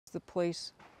the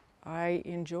place I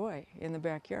enjoy in the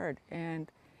backyard,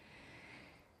 and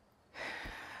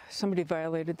somebody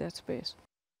violated that space.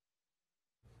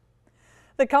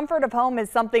 The comfort of home is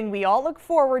something we all look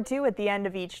forward to at the end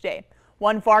of each day.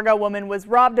 One Fargo woman was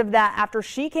robbed of that after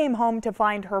she came home to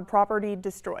find her property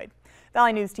destroyed.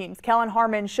 Valley News Team's Kellen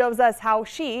Harmon shows us how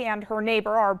she and her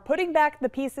neighbor are putting back the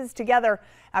pieces together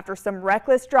after some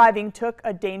reckless driving took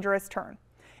a dangerous turn.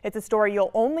 It's a story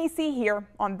you'll only see here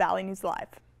on Valley News Live.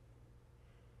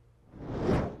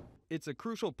 It's a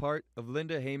crucial part of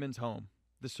Linda Heyman's home,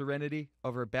 the serenity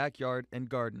of her backyard and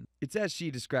garden. It's as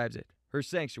she describes it, her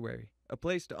sanctuary, a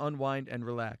place to unwind and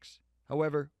relax.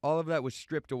 However, all of that was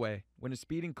stripped away when a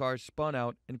speeding car spun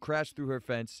out and crashed through her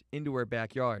fence into her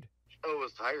backyard. Oh, it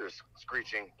was tires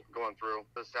screeching going through.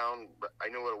 The sound, I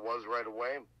knew what it was right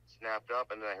away, snapped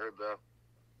up, and then I heard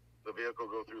the vehicle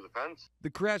go through the fence. The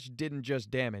crash didn't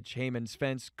just damage Heyman's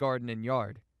fence, garden, and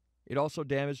yard. It also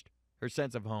damaged her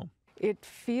sense of home. It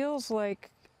feels like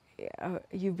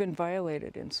you've been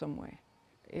violated in some way.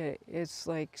 It's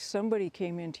like somebody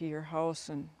came into your house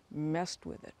and messed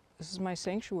with it. This is my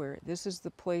sanctuary. This is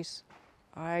the place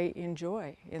I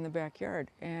enjoy in the backyard,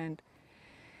 and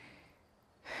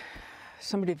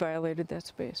somebody violated that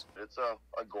space. It's a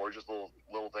gorgeous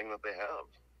little thing that they have,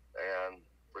 and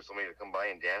for somebody to come by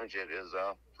and damage it is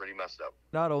pretty messed up.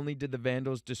 Not only did the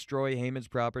vandals destroy Heyman's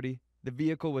property, the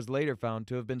vehicle was later found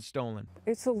to have been stolen.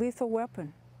 It's a lethal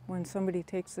weapon when somebody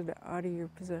takes it out of your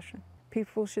possession.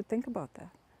 People should think about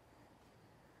that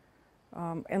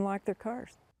and lock their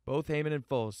cars. Both Heyman and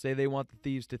Foles say they want the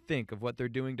thieves to think of what they're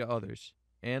doing to others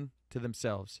and to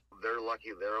themselves. They're lucky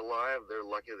they're alive. They're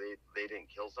lucky they didn't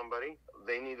kill somebody.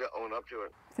 They need to own up to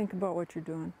it. Think about what you're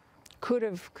doing. Could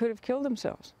have killed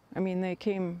themselves. I mean, they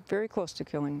came very close to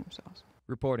killing themselves.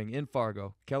 Reporting in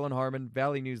Fargo, Kellen Harmon,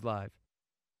 Valley News Live.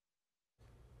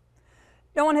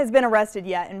 No one has been arrested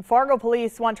yet, and Fargo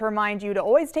police want to remind you to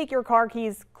always take your car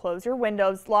keys, close your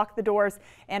windows, lock the doors,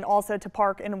 and also to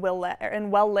park in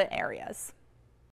well-lit areas.